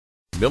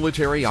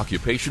Military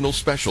Occupational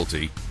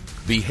Specialty,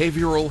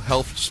 Behavioral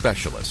Health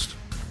Specialist.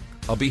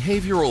 A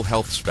behavioral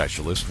health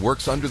specialist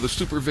works under the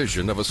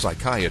supervision of a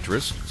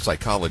psychiatrist,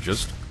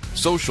 psychologist,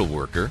 social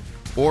worker,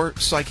 or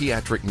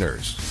psychiatric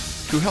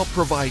nurse to help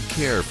provide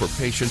care for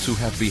patients who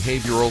have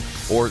behavioral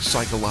or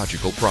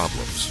psychological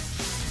problems.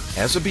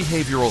 As a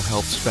behavioral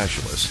health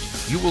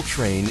specialist, you will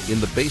train in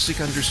the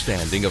basic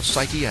understanding of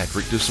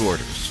psychiatric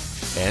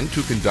disorders and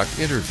to conduct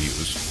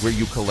interviews where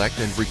you collect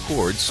and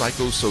record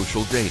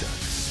psychosocial data.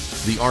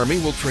 The Army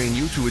will train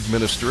you to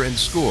administer and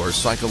score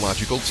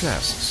psychological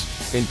tests,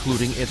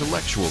 including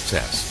intellectual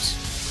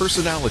tests,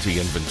 personality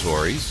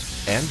inventories,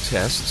 and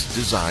tests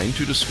designed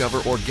to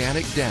discover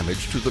organic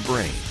damage to the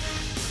brain.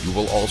 You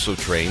will also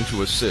train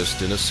to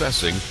assist in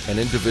assessing an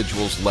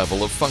individual's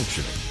level of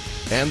functioning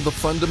and the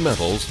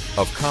fundamentals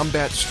of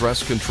combat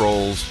stress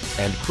controls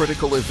and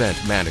critical event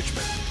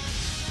management.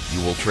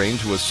 You will train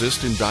to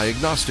assist in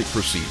diagnostic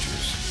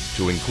procedures,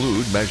 to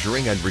include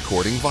measuring and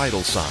recording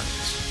vital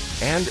signs,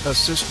 and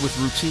assist with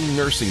routine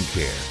nursing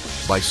care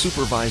by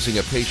supervising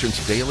a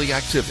patient's daily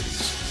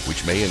activities,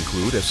 which may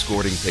include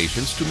escorting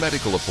patients to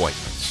medical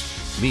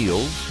appointments,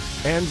 meals,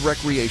 and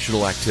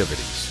recreational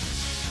activities.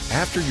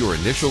 After your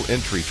initial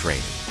entry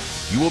training,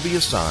 you will be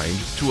assigned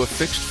to a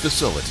fixed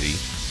facility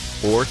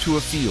or to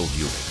a field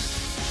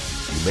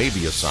unit. You may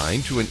be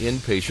assigned to an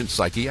inpatient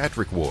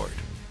psychiatric ward,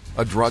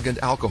 a drug and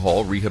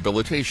alcohol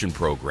rehabilitation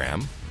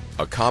program,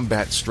 a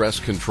combat stress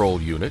control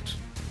unit,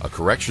 a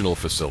correctional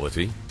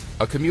facility,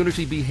 a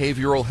community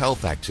behavioral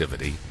health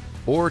activity,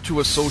 or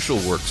to a social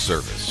work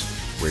service,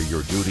 where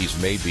your duties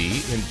may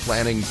be in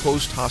planning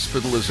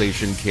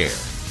post-hospitalization care.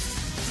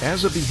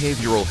 As a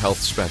behavioral health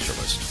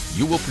specialist,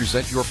 you will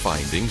present your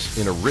findings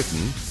in a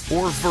written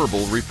or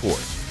verbal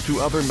report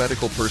to other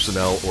medical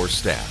personnel or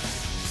staff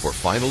for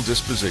final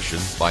disposition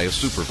by a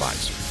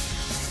supervisor.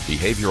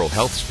 Behavioral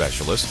health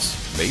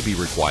specialists may be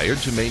required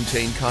to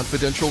maintain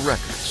confidential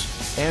records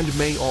and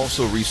may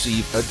also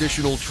receive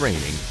additional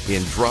training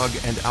in drug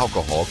and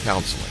alcohol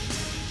counseling.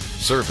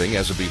 Serving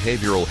as a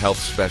behavioral health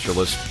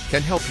specialist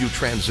can help you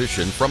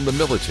transition from the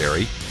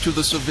military to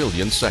the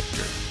civilian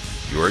sector.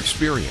 Your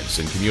experience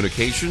in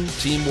communication,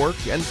 teamwork,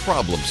 and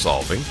problem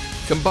solving,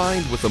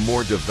 combined with a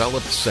more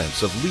developed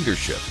sense of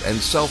leadership and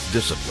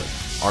self-discipline,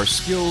 are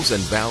skills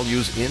and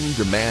values in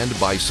demand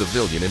by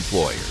civilian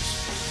employers.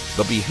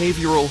 The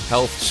Behavioral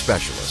Health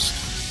Specialist,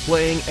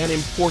 playing an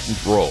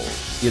important role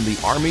in the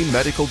Army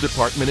Medical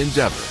Department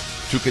endeavor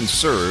to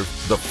conserve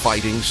the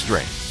fighting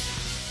strength.